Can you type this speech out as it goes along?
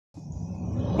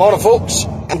Morning folks,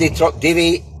 Indy truck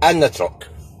Davy in the truck.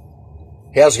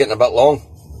 Hair's getting a bit long.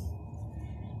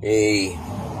 Away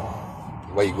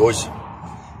he goes.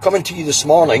 Coming to you this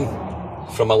morning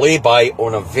from a lay-by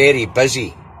on a very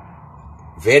busy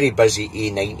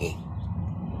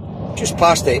A90. Just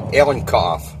past the Ellen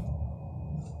cut-off.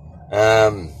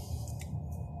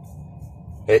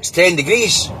 It's 10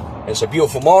 degrees. It's a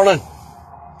beautiful morning.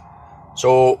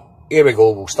 So here we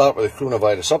go. We'll start with the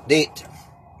coronavirus update.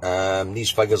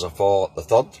 These figures are for the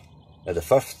 3rd of the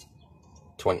 5th,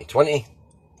 2020.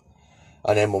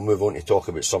 And then we'll move on to talk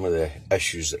about some of the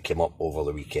issues that came up over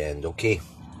the weekend, okay?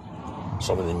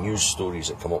 Some of the news stories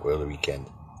that come up over the weekend.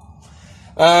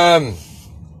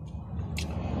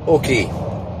 Okay,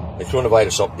 the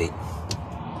coronavirus update.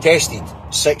 Tested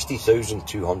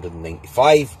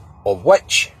 60,295, of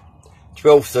which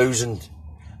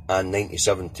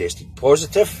 12,097 tested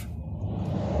positive.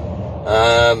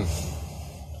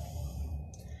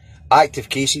 Active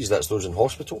cases, that's those in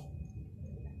hospital.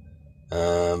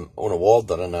 On a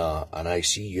ward or in an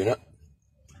IC unit.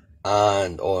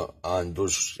 And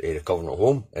those recovering at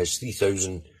home is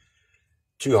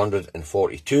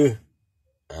 3,242.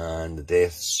 And the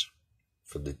deaths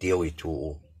for the daily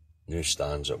total now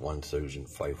stands at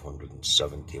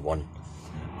 1,571.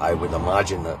 I would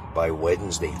imagine that by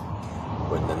Wednesday,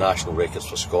 when the National Records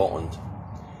for Scotland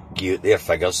give out their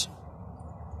figures,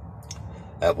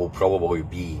 it will probably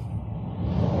be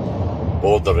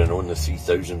bordering on the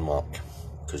 3,000 mark,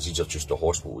 because these are just the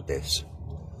hospital deaths.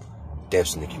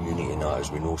 Deaths in the community and that, as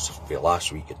we know, for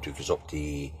last week it took us up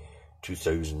to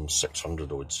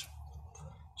 2,600 odds.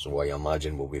 So I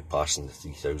imagine we'll be passing the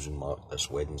 3,000 mark this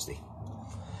Wednesday.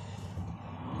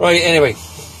 Right, anyway.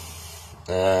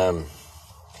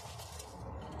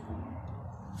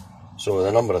 So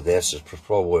the number of deaths is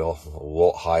probably a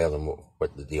lot higher than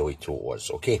what the daily total was,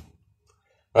 okay?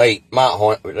 Right,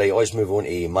 let's move on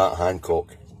to Matt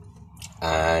Hancock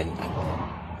and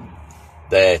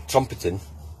the trumpeting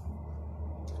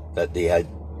that they had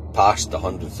passed the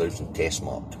 100,000 test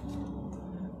mark.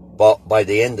 But by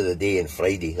the end of the day on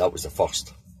Friday, that was the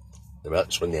 1st.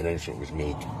 That's when the announcement was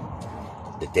made.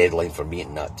 The deadline for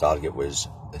meeting that target was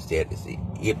the 30th of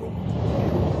April.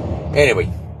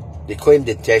 Anyway, they claimed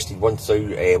they'd tested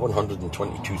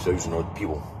 122,000 odd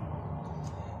people.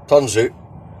 Turns out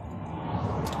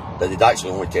that they'd actually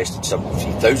only tested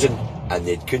 73,000, and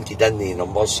they'd counted in the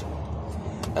numbers.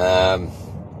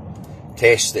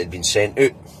 Tests that had been sent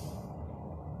out.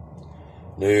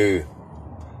 Now,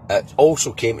 it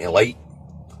also came to light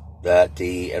that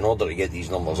in order to get these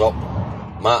numbers up,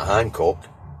 Matt Hancock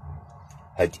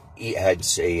had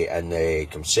in the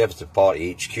Conservative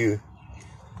Party HQ,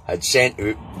 had sent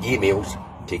out emails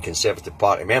to Conservative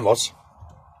Party members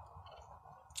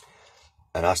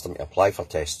and asked them to apply for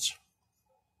tests.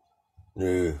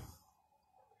 Now,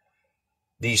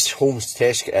 these homes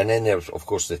test, and then there was, of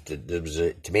course,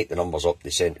 to make the numbers up,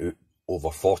 they sent out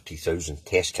over 40,000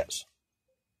 test kits.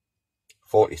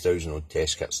 40,000 odd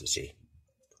test kits, they say.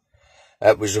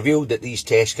 It was revealed that these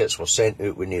test kits were sent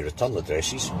out when they return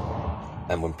addresses,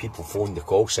 and when people phoned the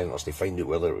call centres to find out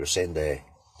whether it would send the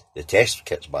test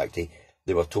kits back to,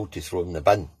 they were told to throw them in the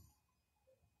bin.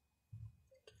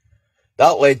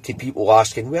 That led to people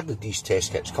asking, where did these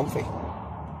test kits come from?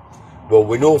 Well,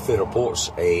 we know through reports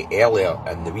earlier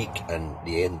in the week and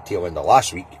the tail end of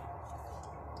last week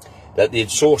that they'd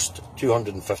sourced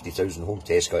 250,000 home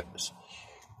test kits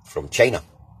from China.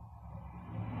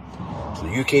 So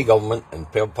the UK government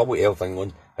and Public Health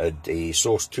England had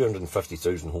sourced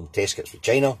 250,000 home test kits from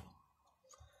China,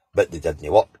 but they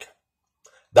didn't work.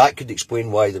 That could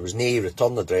explain why there was no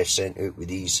return address sent out with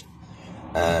these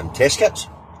test kits,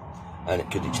 and it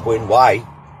could explain why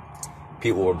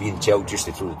people were being told just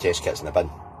to throw the test kits in the bin.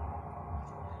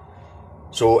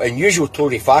 So, in usual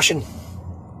Tory fashion,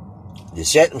 they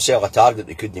set themselves a target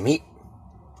they couldn't meet,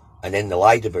 and then they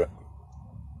lied about it.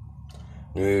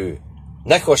 Now,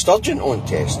 Nicola Sturgeon on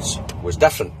tests was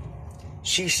different.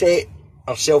 She set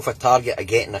herself a target of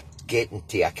getting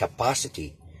to a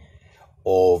capacity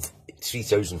of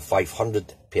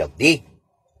 3,500 per day,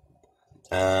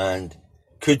 and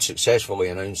could successfully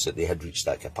announce that they had reached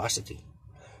that capacity.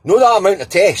 Not that amount of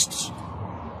tests.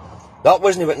 That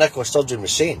wasn't what Nicola Sturgeon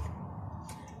was saying.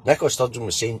 Nicola Sturgeon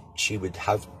was saying she would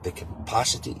have the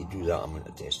capacity to do that amount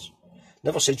of tests.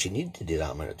 Never said she needed to do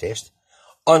that amount of tests.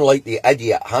 Unlike the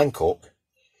idiot Hancock,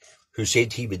 who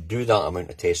said he would do that amount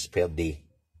of tests per day.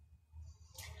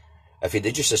 If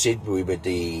he'd just said we would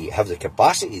have the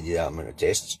capacity to do that amount of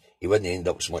tests, he wouldn't end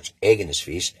up with so much egg in his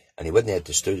face, and he wouldn't have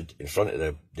to stood in front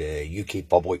of the UK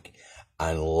public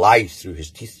and lie through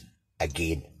his teeth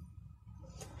again.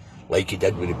 like he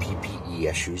did with the PPE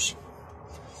issues,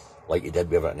 like he did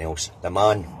with everything else. The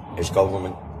man is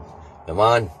government. The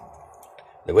man,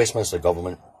 the Westminster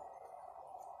government,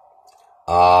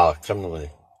 are criminally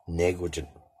negligent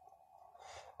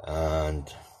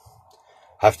and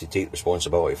have to take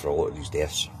responsibility for a lot of these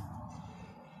deaths.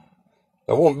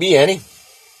 There won't be any.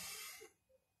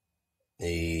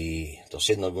 They're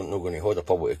saying they're not going to hold a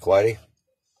public inquiry,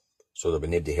 so there'll be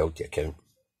nobody held to account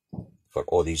for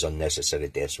all these unnecessary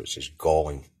deaths, which is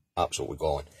galling, absolutely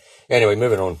galling. Anyway,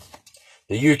 moving on.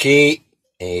 The UK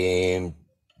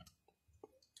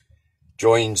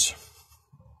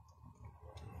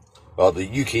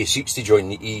the UK seeks to join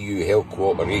the EU health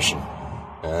cooperation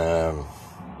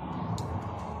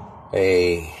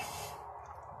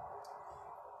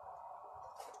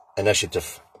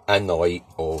initiative in the light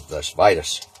of this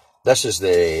virus. This is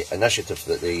the initiative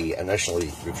that they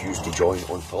initially refused to join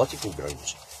on political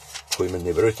grounds, claiming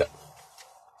they were out it.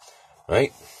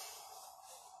 Right?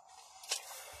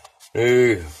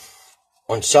 Now,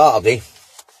 on Saturday,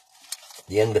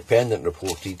 the Independent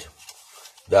reported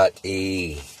that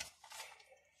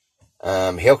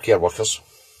healthcare workers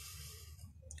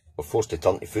were forced to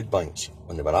turn to food banks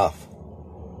when they were off.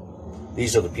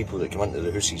 These are the people that come into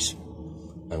the houses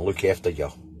and look after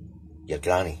your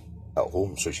granny at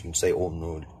home, so she can stay at home,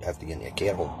 no have to get into a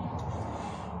care home.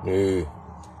 Now,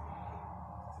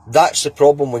 that's the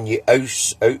problem when you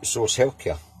outsource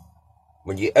healthcare.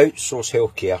 When you outsource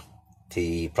healthcare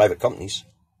to private companies,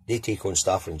 they take on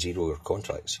staff on 0-hour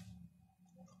contracts.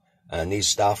 And these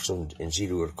staffs in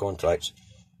 0-hour contracts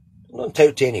are not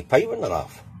entitled to any pay when they're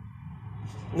off.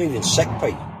 Not even sick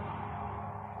pay.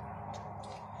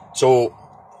 So,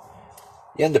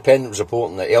 the Independent was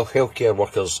reporting that healthcare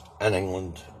workers in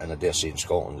England, and I dare say in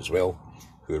Scotland as well,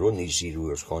 who are on these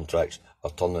 0-hour contracts,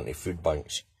 are turning to food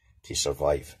banks to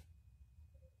survive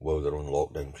while they're on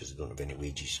lockdown because they don't have any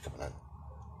wages coming in.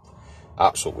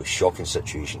 Absolutely shocking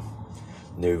situation.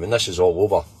 Now, when this is all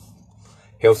over,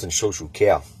 health and social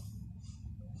care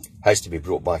has to be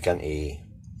brought back into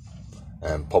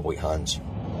public hands.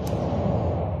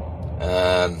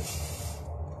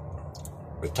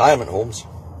 Retirement homes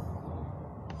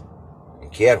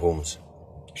and care homes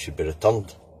should be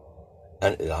returned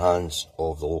into the hands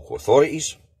of the local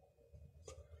authorities,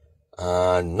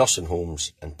 and nursing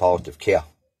homes and palliative care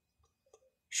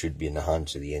should be in the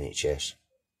hands of the NHS.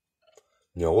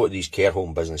 Now, a lot of these care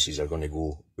home businesses are going to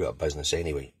go out of business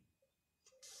anyway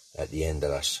at the end of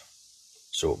this.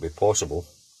 So it'll be possible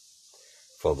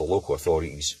for the local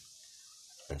authorities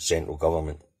and central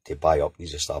government to buy up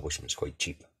these establishments quite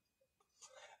cheap.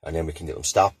 And then we can get them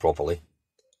staffed properly,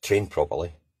 trained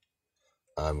properly,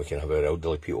 and we can have our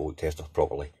elderly people looked after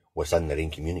properly within their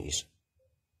own communities.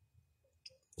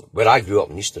 Where I grew up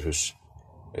in Easterhouse,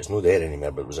 it's not there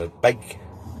anymore, but it was a big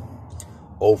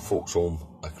old folks home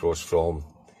across from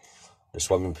the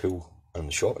swimming pool and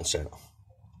the shopping centre.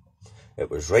 It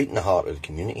was right in the heart of the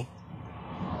community.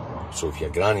 So if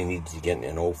your granny needed to get into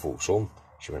an old folks home,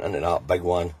 she went into that big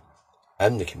one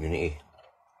in the community,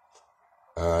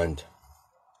 and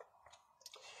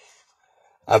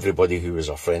everybody who was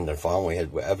a friend and family,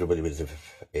 everybody with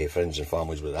friends and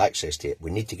families with access to it. We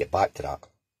need to get back to that.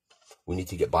 We need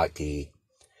to get back to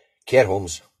care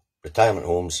homes, retirement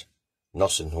homes,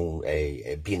 nursing home,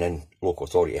 being in local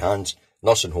authority hands,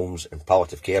 nursing homes and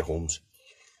palliative care homes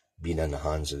being in the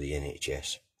hands of the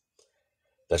NHS.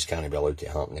 This can't be allowed to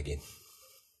happen again.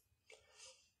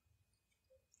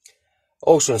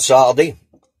 Also on Saturday,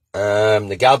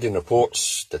 the Guardian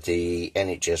reports that the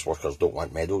NHS workers don't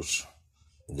want medals,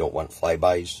 they don't want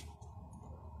flybys,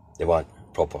 they want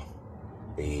proper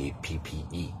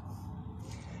PPE,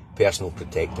 personal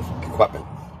protective equipment,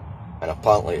 and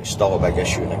apparently it's still a big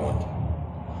issue in England.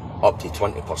 Up to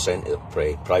 20% of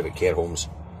the private care homes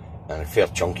and a fair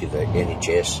chunk of the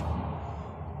NHS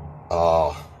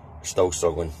are still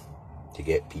struggling to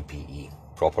get PPE,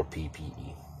 proper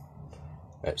PPE.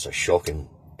 It's a shocking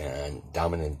and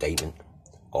damning indictment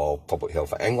of public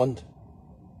health in England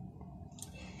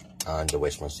and the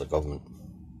Westminster government.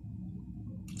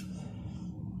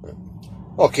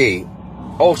 Okay,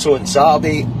 also on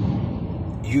Saturday,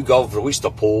 YouGov released a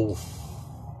poll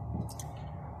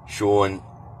showing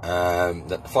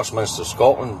that the First Minister of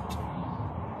Scotland's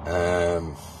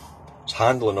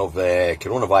handling of the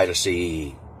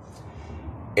coronavirus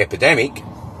epidemic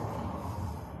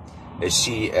is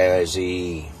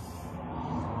she's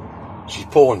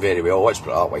polling very well, let's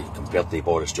put it that way, compared to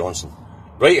Boris Johnson.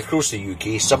 Right across the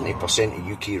UK, 70% of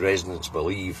UK residents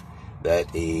believe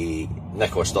that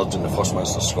Nicola Sturgeon, the First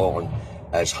Minister of Scotland,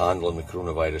 is handling the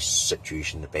coronavirus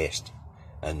situation the best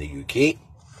in the UK.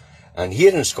 And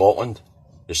here in Scotland,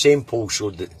 The same poll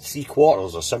showed that 3/4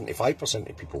 or 75%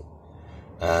 of people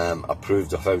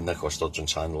approved of how Nicola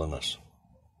Sturgeon's handling this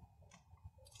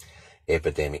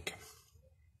epidemic.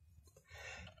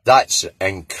 That's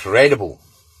incredible.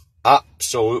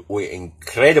 Absolutely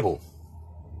incredible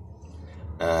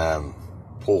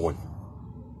polling.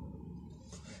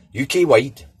 UK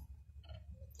wide,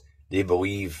 they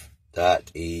believe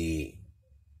that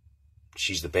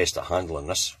she's the best at handling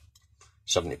this.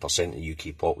 70% of the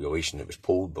UK population that was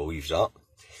polled believes that,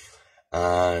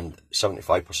 and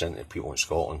 75% of the people in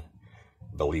Scotland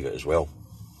believe it as well.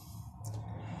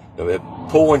 Now, the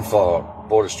polling for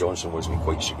Boris Johnson wasn't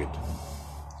quite so good.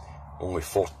 Only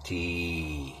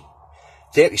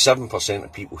 37%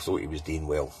 of people thought he was doing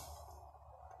well.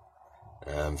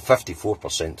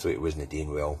 54% thought he wasn't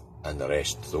doing well, and the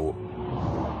rest thought,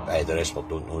 the rest were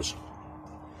don't knows.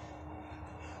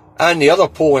 And the other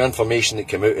polling information that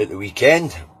came out at the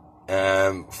weekend,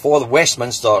 for the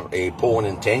Westminster polling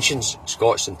intentions,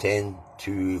 Scots intend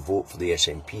to vote for the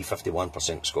SNP.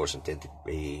 51% of Scots intend to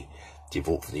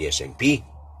vote for the SNP.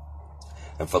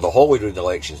 And for the Holyrood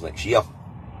elections next year,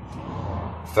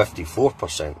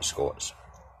 54% of Scots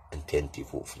intend to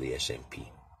vote for the SNP.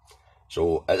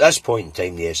 So at this point in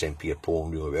time, the SNP are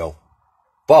polling really well.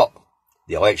 But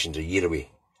the election's a year away.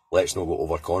 Let's not get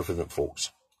overconfident, folks,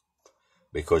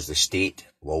 because the state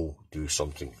will do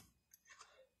something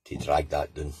to drag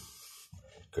that down,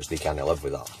 because they can't live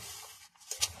with that.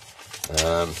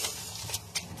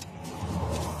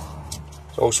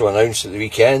 It's also announced at the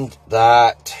weekend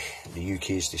that the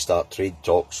UK is to start trade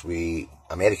talks with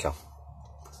America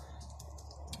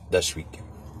this week.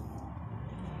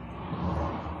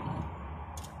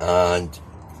 And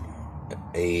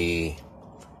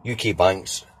UK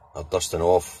banks are dusting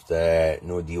off the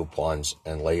no deal plans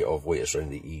in light of latest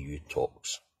round the EU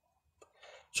talks.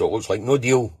 So it looks like no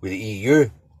deal with the EU,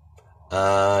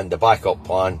 and the backup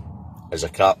plan is a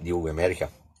crap deal with America.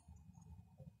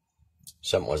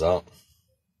 Simple as that.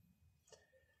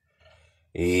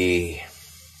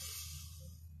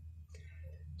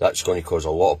 That's going to cause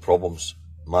a lot of problems.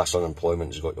 Mass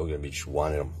unemployment is going to be just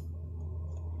one of them.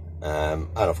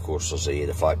 And of course there's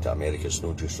the fact that America's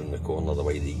no just around the corner the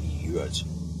way the EU is.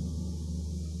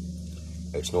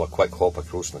 It's not a quick hop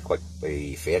across and a quick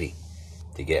ferry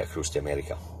to get across to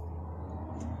America.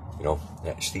 You know,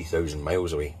 it's 3,000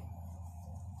 miles away.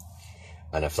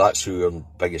 And if that's who our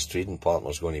biggest trading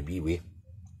partner's going to be with,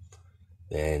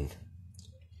 then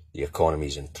the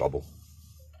economy's in trouble.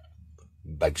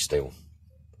 Big style.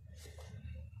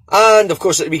 And of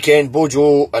course at the weekend,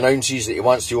 Bojo announces that he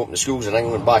wants to open the schools in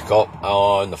England back up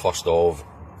on the 1st of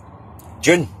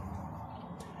June.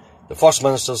 The First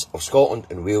Ministers of Scotland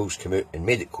and Wales came out and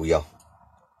made it clear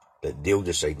that they'll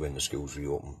decide when the schools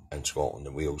reopen in Scotland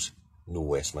and Wales, no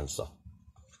Westminster.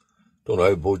 Don't know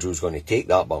how Bojo's going to take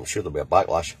that, but I'm sure there'll be a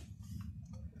backlash.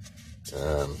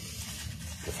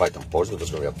 In fact, I'm positive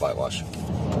there's going to be a backlash.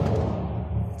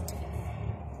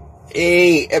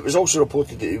 It was also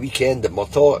reported at the weekend that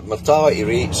mortality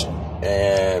rates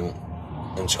in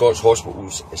Scots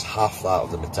hospitals is half that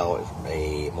of the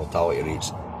mortality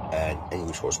rates in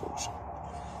English hospitals.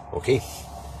 Okay,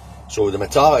 so the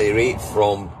mortality rate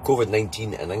from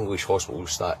COVID-19 in English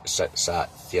hospitals sits at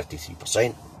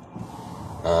 33%,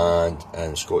 and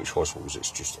in Scottish hospitals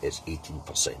it's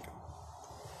 18%.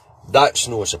 That's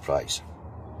no surprise.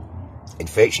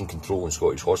 Infection control in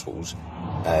Scottish hospitals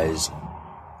is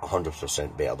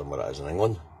 100% better than what it is in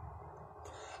England.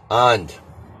 And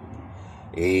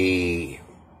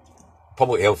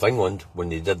Public Health England, when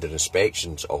they did their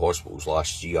inspections of hospitals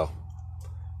last year,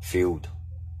 failed.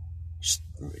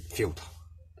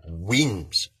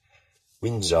 Weans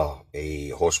are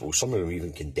hospitals, some of them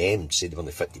even condemned, said they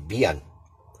weren't fit to be in.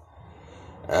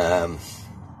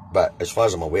 But as far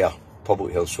as I'm aware,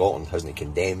 Public Health Scotland hasn't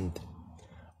condemned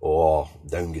or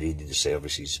downgraded the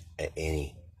services at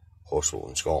any hospital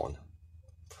in Scotland.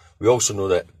 We also know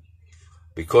that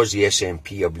because the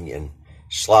SNP have been getting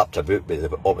slapped about by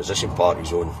the opposition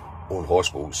party's own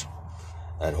hospitals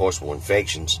and hospital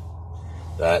infections,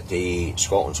 that the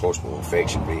Scotland's hospital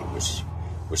infection rate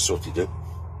was sorted out.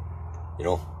 You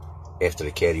know, after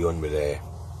they carry on with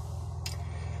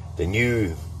the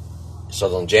new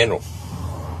Southern General.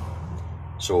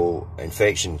 So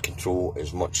infection control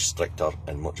is much stricter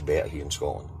and much better here in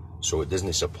Scotland. So it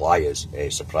doesn't surprise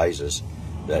us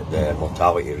that the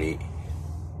mortality rate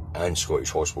in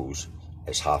Scottish hospitals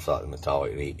is half that of the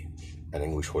mortality rate in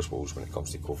English hospitals when it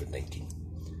comes to COVID-19.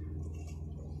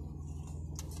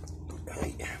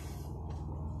 Right.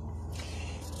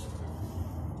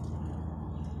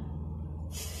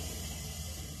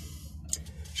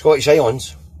 Scottish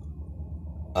Islands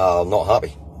are not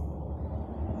happy.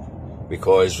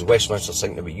 because Westminster's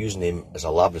thinking about using them as a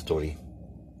laboratory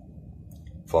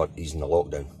for easing the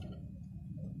lockdown.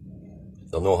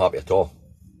 They're not happy at all.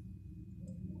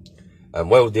 And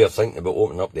while they're thinking about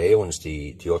opening up the islands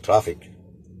to all traffic,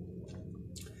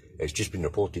 it's just been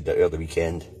reported that over the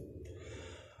weekend,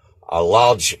 a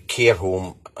large care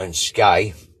home in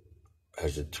Skye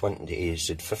has had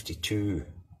 52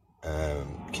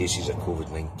 cases of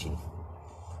COVID-19.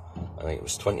 I think it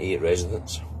was 28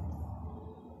 residents.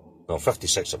 No,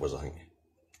 56 it was, I think.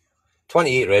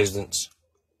 28 residents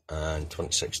and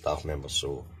 26 staff members,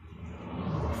 so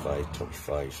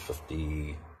 25,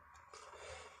 50,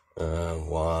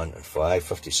 1 and 5,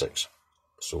 56.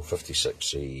 So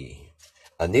 56,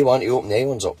 and they want to open the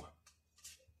islands up.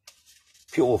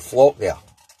 People will flock there.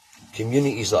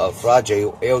 Communities that are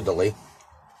fragile, elderly,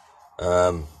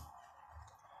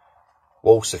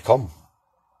 will succumb.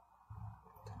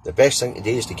 The best thing to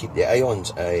do is to keep the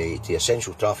islands to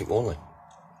essential traffic only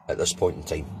at this point in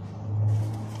time.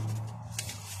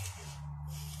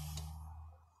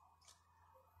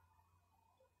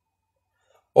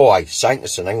 Oh aye,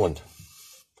 scientists in England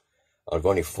are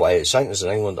going to fly. Scientists in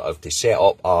England have to set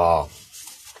up a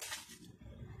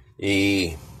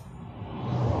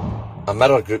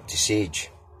mirror group to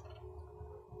SAGE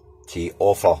to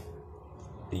offer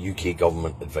the UK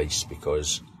government advice,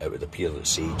 because it would appear that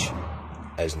SAGE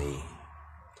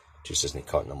isn't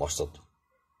cutting the mustard.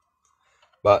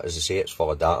 But as I say, it's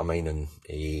full of data mining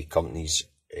companies,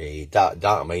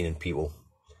 data mining people,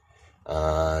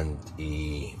 and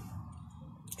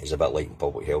he's a bit like in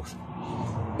public health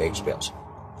experts.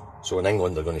 So in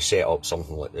England they're going to set up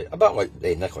something like that, a bit like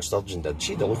Nicola Sturgeon did.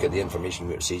 She had a look at the information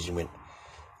we were SAGE and went,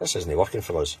 this isn't working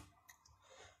for us.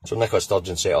 So Nicola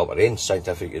Sturgeon set up her own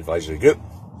scientific advisory group,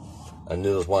 and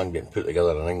now there's one getting put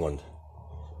together in England,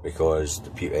 because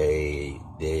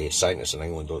the scientists in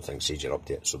England don't think SAGE are up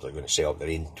to it, so they're going to set up their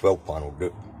own 12-panel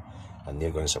group, and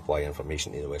they're going to supply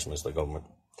information to the Westminster government.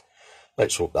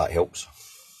 Let's hope that helps.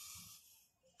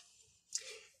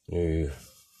 Now,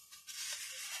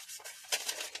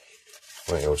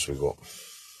 what else we got?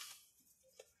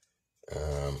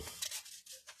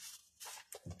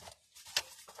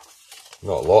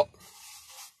 Not a lot.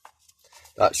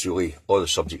 That's really all the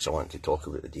subjects I wanted to talk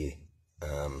about today.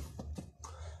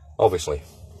 Obviously,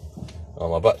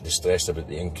 I'm a bit distressed about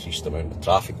the increased amount of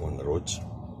traffic on the roads.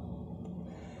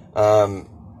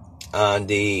 And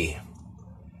the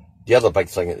other big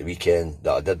thing at the weekend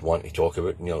that I did want to talk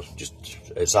about, just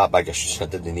it's that big I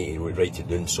didn't need to write it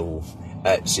down, so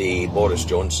it's Boris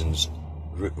Johnson's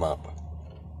route map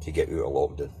to get out of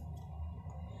lockdown.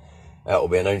 It'll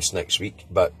be announced next week,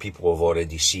 but people have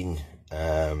already seen,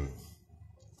 the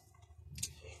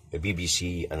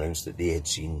BBC announced that they had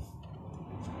seen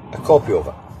a copy of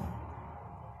it,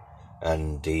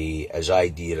 and his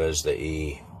idea is that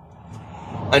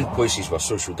in places where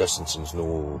social distancing is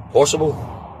no possible,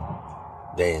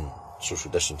 then social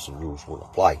distancing rules won't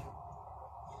apply,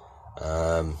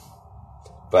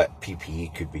 but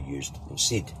PPE could be used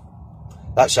instead.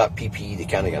 That's that PPE they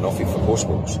can't get enough of for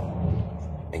hospitals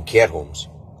and care homes,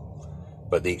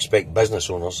 but they expect business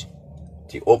owners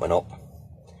to open up,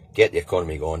 get the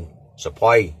economy going,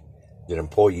 supply their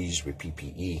employees with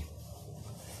PPE,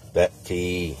 that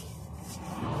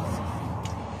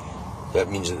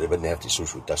means that they wouldn't have to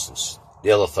social distance.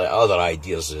 The other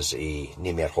ideas is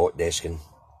no more hot desking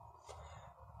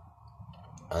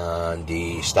and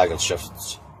staggered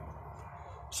shifts,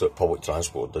 so that public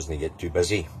transport doesn't get too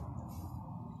busy.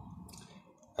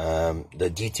 The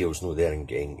details no there in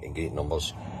great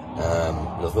numbers.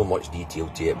 There's not much detail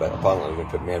to it, but apparently they're going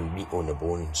to put more meat on the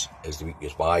bones as the week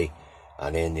goes by,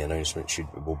 and then the announcement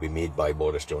will be made by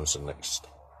Boris Johnson next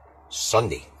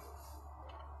Sunday.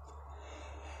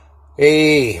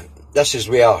 This is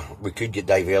where we could get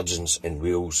divergence in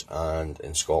Wales and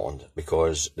in Scotland,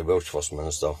 because the Welsh First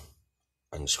Minister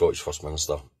and the Scottish First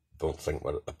Minister don't think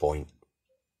we're at the point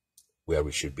where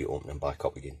we should be opening back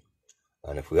up again.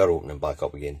 And if we are opening back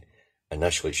up again,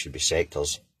 initially it should be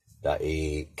sectors that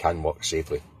can work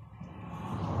safely.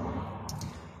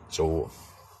 So,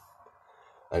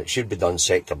 and it should be done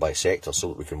sector by sector so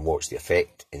that we can watch the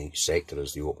effect in each sector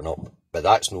as they open up. But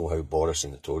that's not how Boris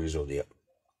and the Tories will do it.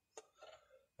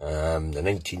 The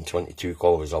 1922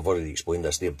 Colliers, I've already explained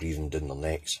this, they're breathing down their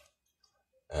necks.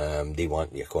 They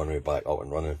want the economy back up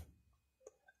and running.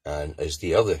 And as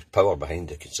the other power behind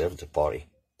the Conservative Party,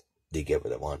 they get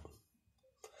what they want.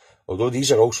 Although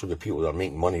these are also the people that are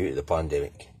making money out of the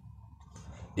pandemic.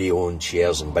 They own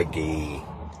shares in big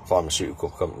pharmaceutical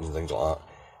companies and things like that,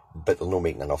 but they're not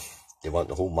making enough. They want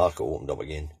the whole market opened up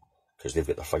again, because they've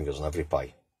got their fingers in every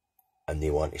pie, and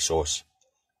they want to sauce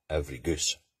every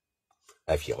goose.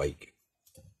 if you like.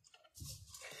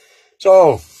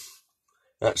 So,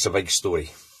 that's the big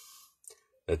story.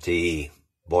 That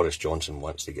Boris Johnson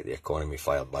wants to get the economy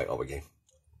fired back up again.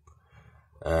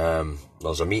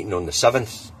 There's a meeting on the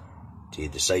 7th to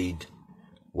decide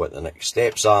what the next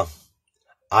steps are.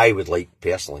 I would like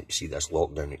personally to see this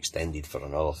lockdown extended for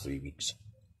another 3 weeks.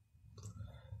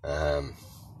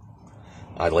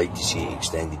 I'd like to see it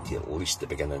extended to at least the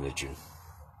beginning of June.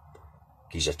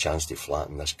 Gives a chance to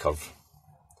flatten this curve.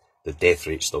 The death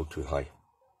rate's still too high.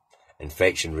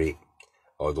 Infection rate,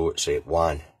 although it's at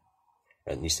 1,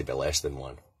 it needs to be less than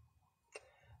 1.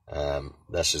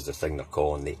 This is the thing they're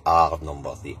calling the R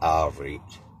number, the R rate.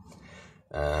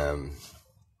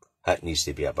 It needs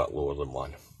to be a bit lower than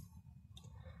 1.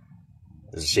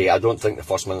 As I say, I don't think the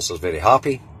First Minister's very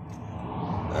happy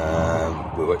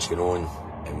with what's going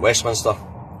on in Westminster,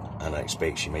 and I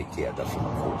expect she might take a different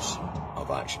course of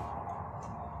action.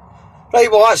 Right,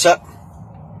 well that's it.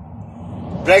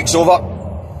 Break's over.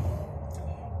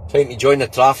 Time to join the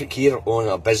traffic here on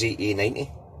a busy A90.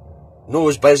 Not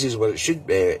as busy as what it should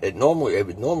be. It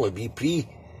would normally be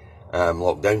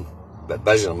pre-lockdown, but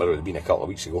busier than what it would have been a couple of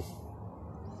weeks ago.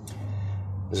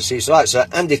 As I say, so that's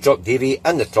it. Indy Truck Davy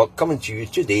in the truck, coming to you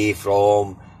today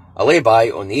from a lay-by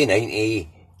on the A90,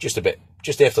 just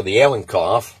after the Ellen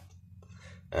cut-off,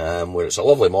 where it's a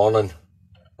lovely morning,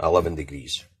 11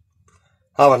 degrees.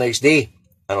 Have a nice day,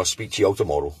 and I'll speak to you all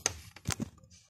tomorrow.